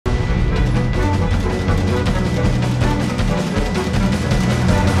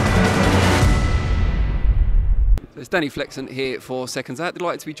Danny Flexen here for SecondsOut.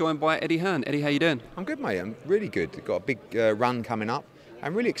 Delighted to be joined by Eddie Hearn. Eddie, how you doing? I'm good, mate. I'm really good. Got a big run coming up.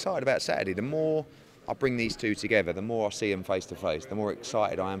 I'm really excited about Saturday. The more I bring these two together, the more I see them face to face, the more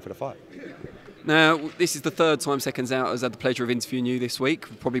excited I am for the fight. Now, this is the third time SecondsOut has had the pleasure of interviewing you this week.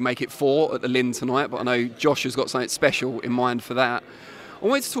 We'll probably make it 4 at the Lynn tonight, but I know Josh has got something special in mind for that. I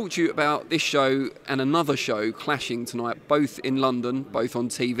wanted to talk to you about this show and another show clashing tonight, both in London, both on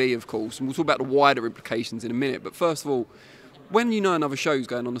TV, of course, and we'll talk about the wider implications in a minute. But first of all, when you know another show's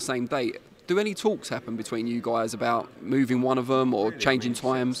going on the same date, do any talks happen between you guys about moving one of them or changing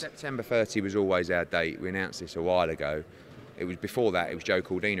times? September 30 was always our date. We announced this a while ago. It was before that, it was Joe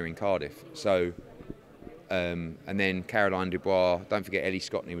Cordina in Cardiff. So, and then Caroline Dubois, don't forget Ellie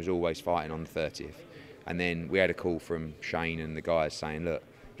Scottney was always fighting on the 30th. And then we had a call from Shane and the guys saying, look,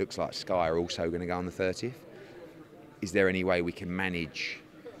 looks like Sky are also going to go on the 30th. Is there any way we can manage?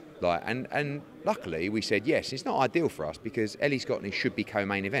 And luckily we said yes. It's not ideal for us because Ellie Scottney should be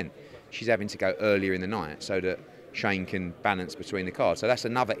co-main event. She's having to go earlier in the night so that Shane can balance between the cards. So that's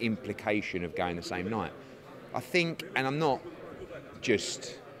another implication of going the same night. I think, and I'm not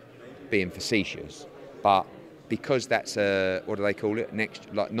just being facetious, but because that's a, what do they call it?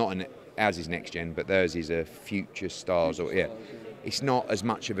 Ours is next gen, but theirs is a future stars, or yeah. It's not as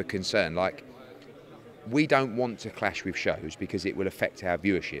much of a concern. Like, we don't want to clash with shows because it will affect our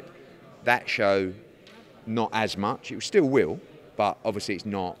viewership. That show, not as much. It still will, but obviously it's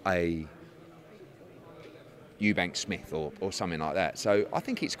not a Eubank Smith or something like that. So I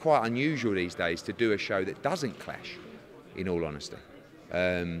think it's quite unusual these days to do a show that doesn't clash, in all honesty.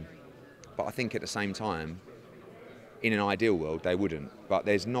 But I think at the same time, in an ideal world, they wouldn't. But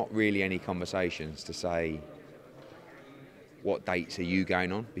there's not really any conversations to say, what dates are you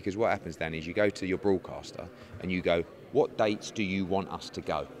going on? Because what happens then is you go to your broadcaster and you go, what dates do you want us to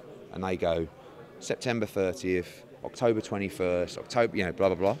go? And they go, September 30th, October 21st, October, blah,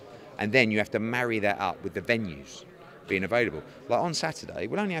 blah, blah. And then you have to marry that up with the venues being available. Like on Saturday,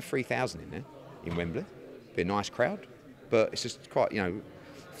 we'll only have 3,000 in there, in Wembley. Be a nice crowd, but it's just quite,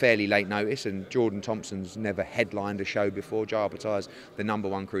 fairly late notice, and Jordan Thompson's never headlined a show before. Joe Arpitai's the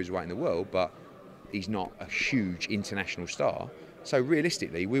 #1 cruiserweight in the world, but he's not a huge international star. So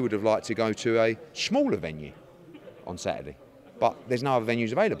realistically, we would have liked to go to a smaller venue on Saturday, but there's no other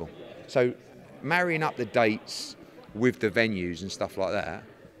venues available. So marrying up the dates with the venues and stuff like that,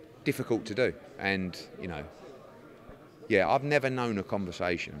 difficult to do. And, I've never known a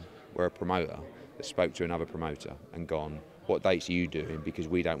conversation where a promoter that spoke to another promoter and gone, what dates are you doing because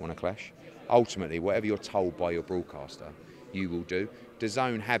we don't want to clash? Ultimately, whatever you're told by your broadcaster, you will do.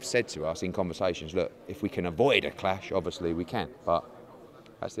 DAZN have said to us in conversations, look, if we can avoid a clash, obviously we can, but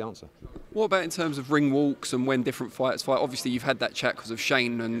that's the answer. What about in terms of ring walks and when different fighters fight? Obviously you've had that chat because of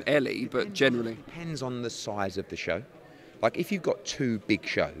Shane and Ellie, but generally? Depends on the size of the show. Like if you've got 2 big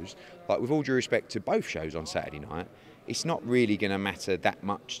shows, like with all due respect to both shows on Saturday night, it's not really going to matter that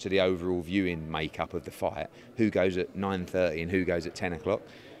much to the overall viewing makeup of the fight, who goes at 9:30 and who goes at 10 o'clock.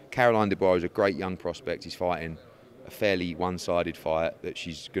 Caroline Dubois is a great young prospect. He's fighting a fairly one-sided fight that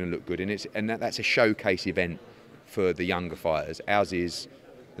she's going to look good in. That's a showcase event for the younger fighters. Ours is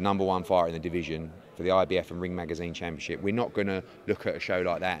the #1 fighter in the division for the IBF and Ring Magazine Championship. We're not going to look at a show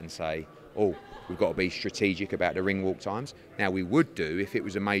like that and say, oh, we've got to be strategic about the ring walk times. Now, we would do if it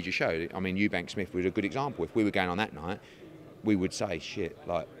was a major show. I mean, Eubank Smith was a good example. If we were going on that night, we would say, shit,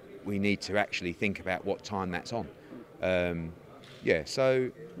 like, we need to actually think about what time that's on.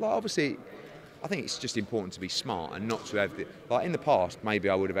 So, like, obviously, I think it's just important to be smart and not to have the, like in the past, maybe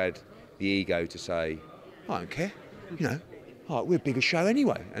I would have had the ego to say, I don't care, we're a bigger show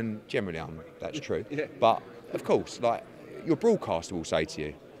anyway. And generally, that's true. Yeah. But of course, like your broadcaster will say to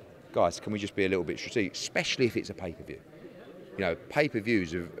you, guys, can we just be a little bit strategic, especially if it's a pay-per-view.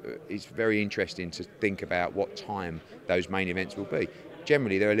 Pay-per-views is very interesting to think about what time those main events will be.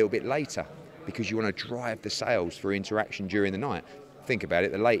 Generally, they're a little bit later because you want to drive the sales for interaction during the night. Think about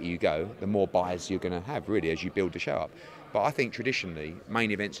it, the later you go, the more buyers you're going to have, really, as you build the show up. But I think traditionally, main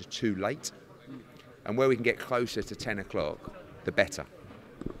events are too late. And where we can get closer to 10 o'clock, the better.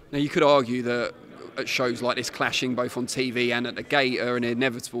 Now, you could argue that at shows like this clashing both on TV and at the gate are an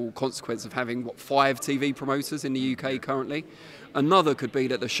inevitable consequence of having, 5 TV promoters in the UK currently. Another could be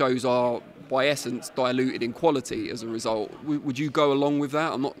that the shows are, by essence, diluted in quality as a result. Would you go along with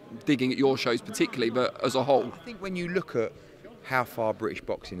that? I'm not digging at your shows particularly, but as a whole. I think when you look at how far British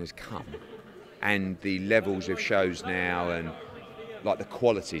boxing has come and the levels of shows now and like the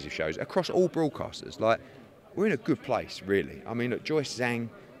qualities of shows across all broadcasters, like we're in a good place, really. I mean, look, Joyce Zhang,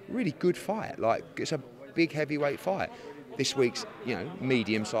 really good fight. Like, it's a big heavyweight fight. This week's,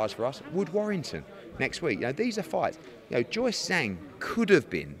 medium size for us, Wood Warrington. Next week, these are fights. Joyce Zhang could have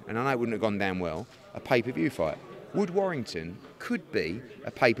been, and I know it wouldn't have gone down well, a pay-per-view fight. Wood Warrington could be a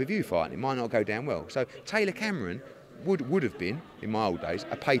pay-per-view fight, and it might not go down well. So Taylor Cameron would have been, in my old days,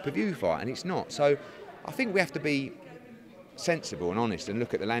 a pay-per-view fight, and it's not. So I think we have to be sensible and honest and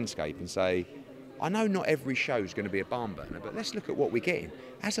look at the landscape and say, I know not every show is going to be a barn burner, but let's look at what we're getting.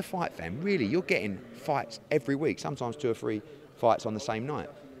 As a fight fan, really, you're getting fights every week, sometimes 2 or 3 fights on the same night.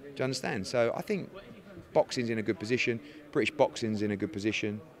 Do you understand? So I think boxing's in a good position, British boxing's in a good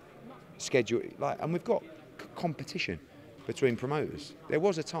position, schedule, and we've got competition between promoters. There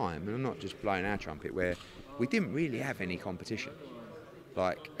was a time, and I'm not just blowing our trumpet, where we didn't really have any competition.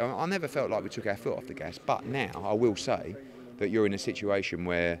 I never felt like we took our foot off the gas, but now I will say that you're in a situation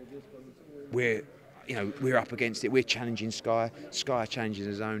where we're up against it. We're challenging Sky. Sky challenging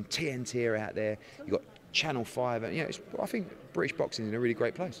his own. TNT are out there. You've got Channel 5. And, I think British boxing's in a really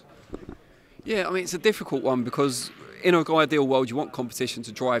great place. Yeah, I mean, it's a difficult one because in an ideal world, you want competition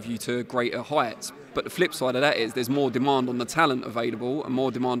to drive you to greater heights. But the flip side of that is there's more demand on the talent available and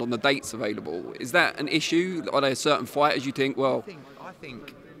more demand on the dates available. Is that an issue? Are there certain fighters you think, well... I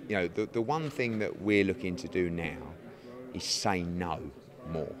think the one thing that we're looking to do now is say no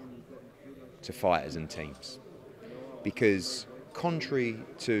more to fighters and teams. Because contrary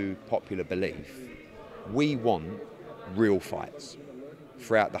to popular belief, we want real fights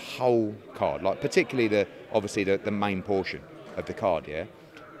throughout the whole card, particularly the main portion of the card, yeah?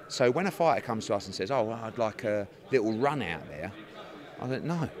 So when a fighter comes to us and says, I'd like a little run out there, I think,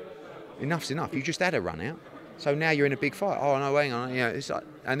 no, enough's enough. You just had a run out, so now you're in a big fight. Oh, no, hang on,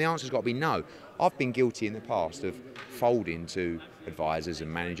 and the answer's got to be no. I've been guilty in the past of folding to advisors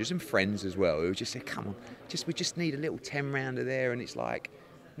and managers and friends as well who just say, come on, we just need a little 10-rounder there, and it's like,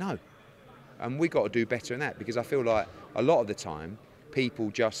 no. And we've got to do better than that, because I feel like a lot of the time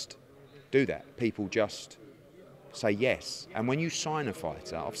people just do that. People just say yes. And when you sign a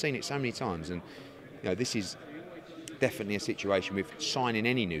fighter, I've seen it so many times, and this is definitely a situation with signing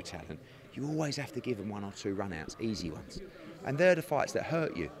any new talent, you always have to give them 1 or 2 run-outs, easy ones. And they're the fights that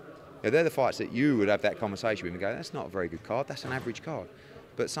hurt you. They're the fights that you would have that conversation with and go, that's not a very good card, that's an average card.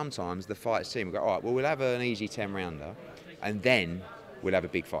 But sometimes the fighters team will go, all right, well, we'll have an easy 10-rounder, and then we'll have a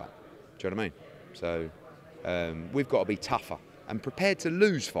big fight. Do you know what I mean? So we've got to be tougher and prepared to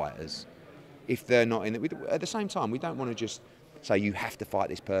lose fighters if they're not in it. At the same time, we don't want to just say you have to fight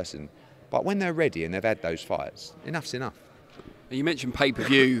this person. But when they're ready and they've had those fights, enough's enough. You mentioned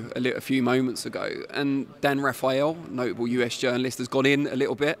pay-per-view a few moments ago, and Dan Raphael, notable US journalist, has gone in a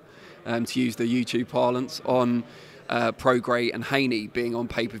little bit, to use the YouTube parlance, on Prograis and Haney being on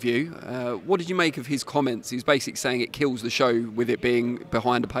pay-per-view. What did you make of his comments? He's basically saying it kills the show with it being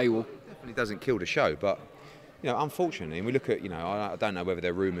behind a paywall. Definitely doesn't kill the show, but unfortunately, and we look at, I don't know whether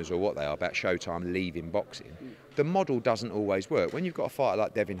they're rumours or what they are about Showtime leaving boxing. The model doesn't always work. When you've got a fighter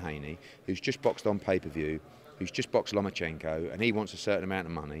like Devin Haney, who's just boxed on pay-per-view, who's just boxed Lomachenko, and he wants a certain amount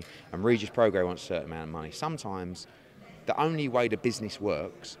of money, and Regis Prograis wants a certain amount of money, sometimes the only way the business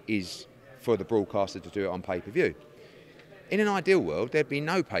works is for the broadcaster to do it on pay-per-view. In an ideal world, there'd be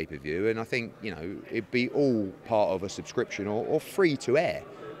no pay-per-view, and I think, it'd be all part of a subscription or free to air.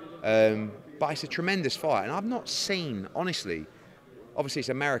 But it's a tremendous fight, and I've not seen, honestly, obviously it's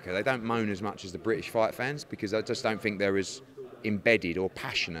America, they don't moan as much as the British fight fans, because I just don't think they're as embedded or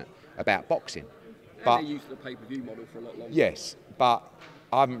passionate about boxing. But they used the pay-per-view model for a lot longer. Yes, but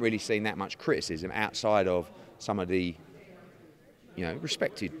I haven't really seen that much criticism outside of some of the,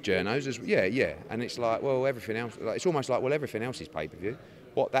 respected journos. Yeah, and it's like, well, everything else. It's almost like, well, everything else is pay-per-view.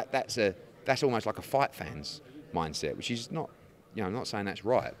 That's almost like a fight fan's mindset, which is not, I'm not saying that's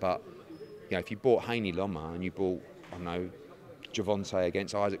right, but if you bought Haney Loma and you bought, I don't know, Javante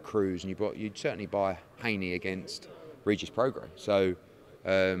against Isaac Cruz, and you'd certainly buy Haney against Regis Prograis. So,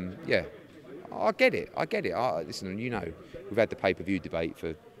 yeah. I get it. Listen, we've had the pay-per-view debate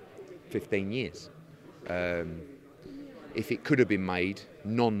for 15 years. If it could have been made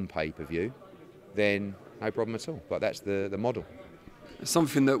non-pay-per-view, then no problem at all. But that's the model.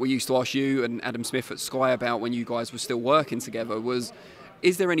 Something that we used to ask you and Adam Smith at Sky about when you guys were still working together was,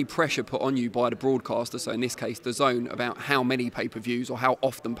 is there any pressure put on you by the broadcaster, so in this case the Zone, about how many pay-per-views or how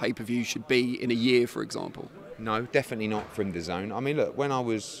often pay-per-views should be in a year, for example? No, definitely not from the Zone. I mean, look, when I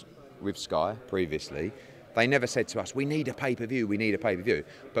was with Sky previously, they never said to us, we need a pay-per-view.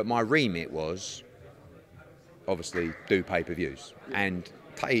 But my remit was, obviously, do pay-per-views. And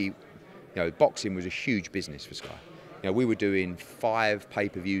boxing was a huge business for Sky. We were doing 5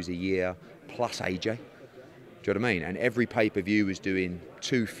 pay-per-views a year plus AJ. Do you know what I mean? And every pay-per-view was doing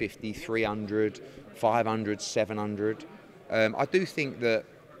 250, 300, 500, 700. I do think that,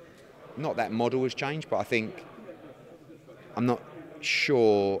 not that model has changed, but I'm not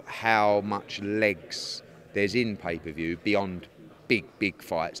sure how much legs there's in pay-per-view beyond big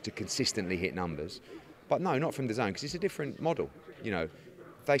fights to consistently hit numbers. But no, not from DAZN, because it's a different model. You know,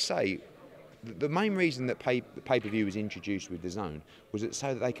 they say the main reason that pay-per-view was introduced with DAZN was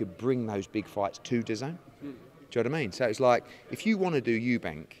so that they could bring those big fights to DAZN. Do you know what I mean? So it's like, if you want to do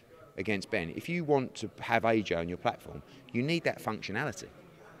Eubank against Ben, if you want to have AJ on your platform, you need that functionality.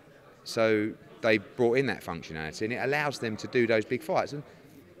 So they brought in that functionality, and it allows them to do those big fights. And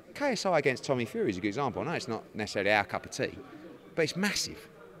KSI against Tommy Fury is a good example. I know it's not necessarily our cup of tea, but it's massive,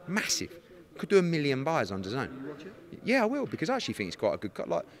 massive. Could do 1 million buys on DAZN. You watch it? Yeah, I will, because I actually think it's quite a good cut.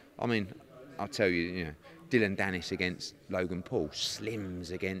 Like, I mean, I'll tell you, you know, Dylan Dennis against Logan Paul,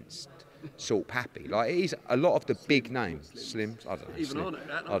 Slims against Salt Pappy. Like, it is a lot of the big names. Slims, I don't know. Even Slim. I know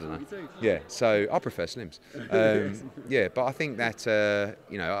that. I don't know. Yeah, so I prefer Slims. Yeah, but I think that,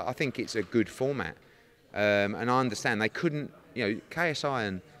 you know, I think it's a good format. And I understand they couldn't, you know, KSI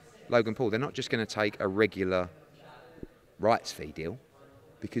and Logan Paul, they're not just going to take a regular rights fee deal,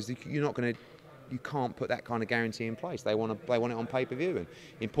 because you're not going to, you can't put that kind of guarantee in place. They want it on pay-per-view, and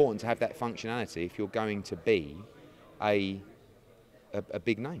important to have that functionality if you're going to be a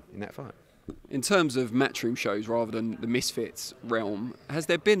big name in that fight. In terms of matchroom shows rather than the Misfits realm, has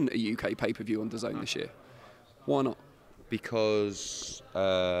there been a UK pay-per-view on DAZN this year? Why not? Because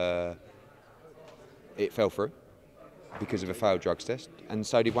it fell through because of a failed drugs test, and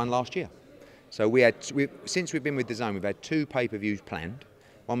so did one last year. So since we've been with DAZN, we've had 2 pay-per-views planned.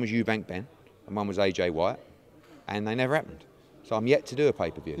 One was Eubank Ben, and one was AJ Wyatt, and they never happened. So I'm yet to do a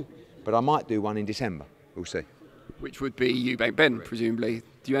pay-per-view, but I might do one in December. We'll see. Which would be Eubank Ben, presumably.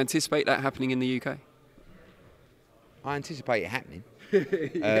 Do you anticipate that happening in the UK? I anticipate it happening.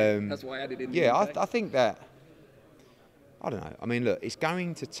 That's why I added in. Yeah, I think that, I don't know. I mean, look, it's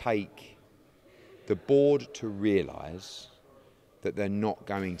going to take the board to realise that they're not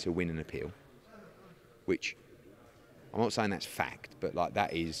going to win an appeal, which I'm not saying that's fact, but like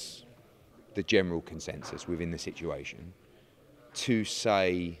that is the general consensus within the situation, to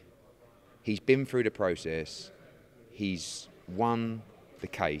say he's been through the process, he's won the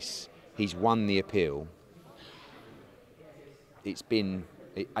case, he's won the appeal. It's been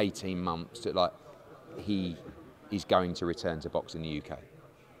 18 months that, like, he is going to return to boxing in the UK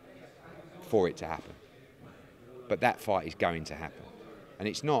for it to happen. But that fight is going to happen. And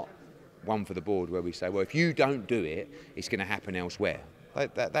it's not one for the board where we say, well, if you don't do it, it's going to happen elsewhere.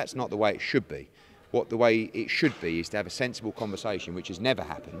 That's not the way it should be. The way it should be is to have a sensible conversation, which has never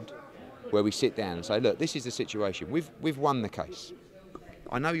happened, where we sit down and say, look, this is the situation. We've won the case.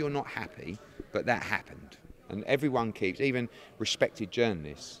 I know you're not happy, but that happened. And everyone keeps, even respected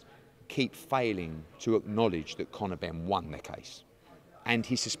journalists, keep failing to acknowledge that Conor Benn won the case. And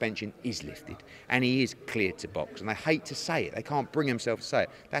his suspension is lifted. And he is cleared to box. And they hate to say it. They can't bring themselves to say it.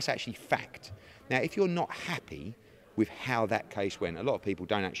 That's actually fact. Now, if you're not happy with how that case went, a lot of people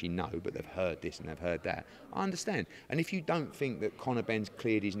don't actually know, but they've heard this and they've heard that. I understand. And if you don't think that Conor Benn's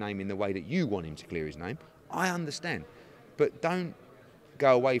cleared his name in the way that you want him to clear his name, I understand. But don't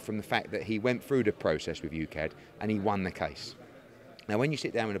go away from the fact that he went through the process with UCAD and he won the case. Now, when you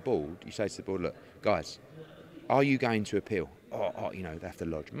sit down with a board, you say to the board, look, guys, are you going to appeal? Oh, you know, they have to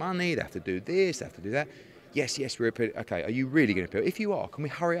lodge money, they have to do this, they have to do that. Yes, we're appealing. Okay, are you really going to appeal? If you are, can we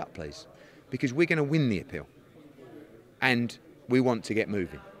hurry up, please? Because we're going to win the appeal. And we want to get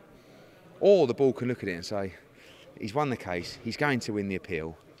moving. Or the board can look at it and say, he's won the case, he's going to win the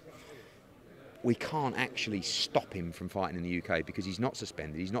appeal. We can't actually stop him from fighting in the UK because he's not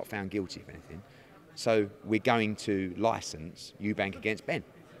suspended, he's not found guilty of anything. So we're going to licence Eubank against Ben.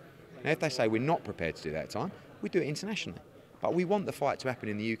 Now, if they say we're not prepared to do that at the time, we do it internationally. But we want the fight to happen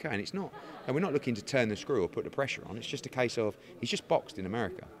in the UK, and it's not. And we're not looking to turn the screw or put the pressure on. It's just a case of he's just boxed in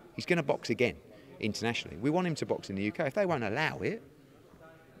America. He's going to box again internationally. We want him to box in the UK. If they won't allow it,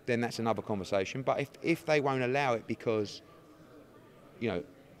 then that's another conversation. But if they won't allow it because, you know,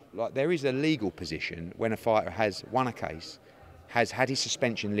 like there is a legal position when a fighter has won a case, has had his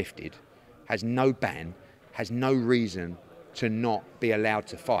suspension lifted, has no ban, has no reason to not be allowed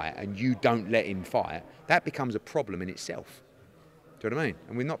to fight, and you don't let him fight, that becomes a problem in itself. Do you know what I mean?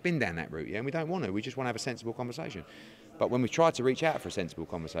 And we've not been down that route yet, and we don't want to. We just want to have a sensible conversation. But when we try to reach out for a sensible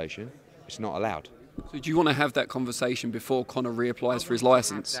conversation, it's not allowed. So do you want to have that conversation before Conor reapplies for his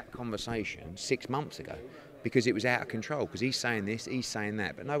licence? That conversation 6 months ago, because it was out of control, because he's saying this, he's saying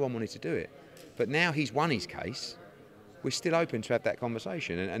that, but no one wanted to do it. But now he's won his case, we're still open to have that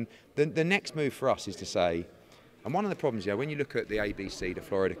conversation. And the next move for us is to say, and one of the problems, when you look at the ABC, the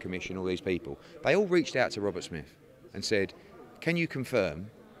Florida Commission, all these people, they all reached out to Robert Smith. and said, can you confirm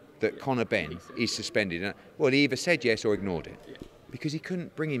that Conor Benn is suspended? And, well, he either said yes or ignored it, because he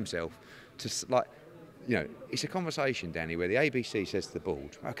couldn't bring himself to, like, you know, it's a conversation, Danny, where the ABC says to the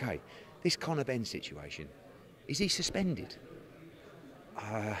board, okay, this Conor Benn situation, is he suspended?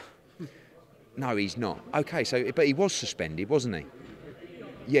 No, he's not. Okay, so, but he was suspended, wasn't he?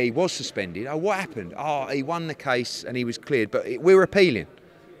 Yeah, he was suspended. Oh, what happened? Oh, he won the case and he was cleared, but we're appealing.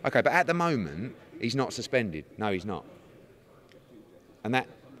 Okay, but at the moment, he's not suspended. No, he's not. And that,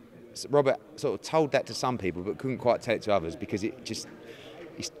 Robert sort of told that to some people, but couldn't quite tell it to others because it just,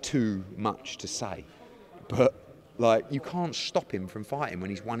 it's too much to say. But, like, you can't stop him from fighting when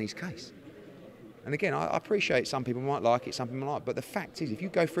he's won his case. And again, I appreciate some people might like it, some people might, but the fact is, if you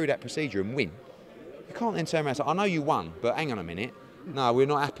go through that procedure and win, you can't then turn around and say, I know you won, but hang on a minute. No, we're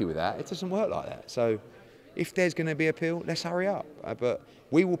not happy with that. It doesn't work like that. So if there's going to be appeal, let's hurry up. But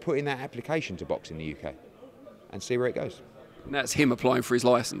we will put in that application to box in the UK and see where it goes. And that's him applying for his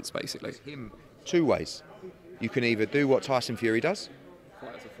licence, basically. It's him two ways. You can either do what Tyson Fury does,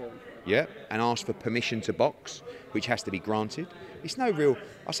 yeah, and ask for permission to box, which has to be granted. It's no real,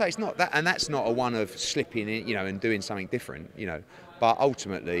 I say it's not that, and that's not a one of slipping in, you know, and doing something different, you know. But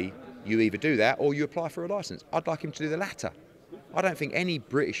ultimately, you either do that or you apply for a licence. I'd like him to do the latter. I don't think any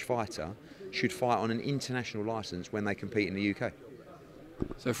British fighter should fight on an international licence when they compete in the UK.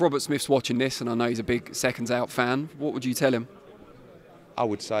 So if Robert Smith's watching this, and I know he's a big SecondsOut fan, what would you tell him? I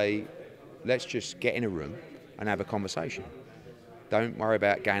would say, let's just get in a room and have a conversation. Don't worry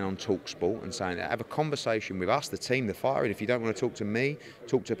about going on TalkSport and saying that. Have a conversation with us, the team, the fighter, and if you don't want to talk to me,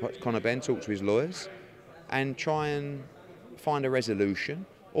 talk to Conor Benn, talk to his lawyers, and try and find a resolution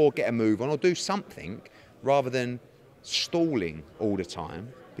or get a move on or do something rather than stalling all the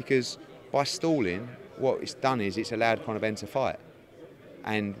time, because by stalling, what it's done is it's allowed Conor Benn to fight.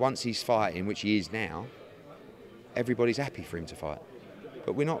 And once he's fighting, which he is now, everybody's happy for him to fight.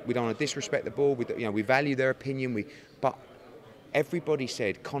 But we don't want to disrespect the board. We value their opinion. But everybody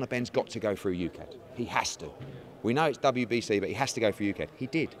said Conor Benn's got to go through UCAD. He has to. We know it's WBC, but he has to go through UCAD. He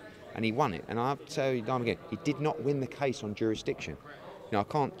did, and he won it. And I'll tell you time again, he did not win the case on jurisdiction. You know, I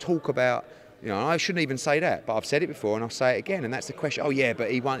can't talk about. You know, I shouldn't even say that, but I've said it before and I'll say it again. And that's the question. Oh yeah,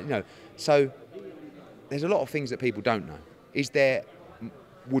 but he won. You know, so there's a lot of things that people don't know.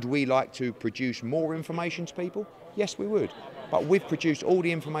 Would we like to produce more information to people? Yes, we would. But we've produced all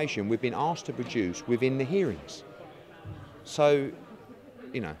the information we've been asked to produce within the hearings. So,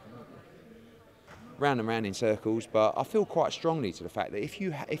 you know, round and round in circles. But I feel quite strongly to the fact that if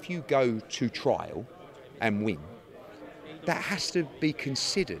you go to trial and win, that has to be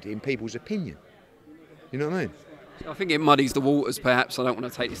considered in people's opinion. You know what I mean? I think it muddies the waters, perhaps. I don't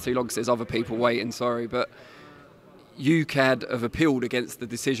want to take this too long because there's other people waiting, sorry. But UCAD have appealed against the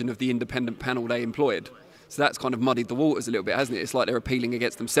decision of the independent panel they employed. So that's kind of muddied the waters a little bit, hasn't it? It's like they're appealing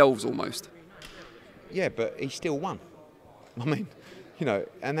against themselves almost. Yeah, but he still won. I mean, you know,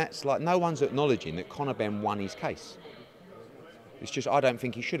 and that's like no one's acknowledging that Conor Benn won his case. It's just I don't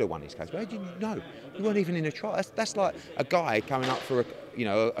think he should have won his case. But didn't you know? You weren't even in a trial. That's like a guy coming up for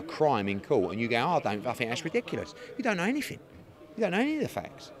a crime in court, and you go, oh, I think that's ridiculous. You don't know anything. You don't know any of the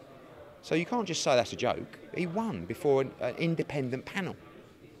facts. So you can't just say that's a joke. He won before an independent panel.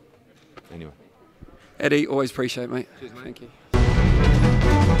 Anyway. Eddie, always appreciate it, mate. Cheers, mate. Thank you.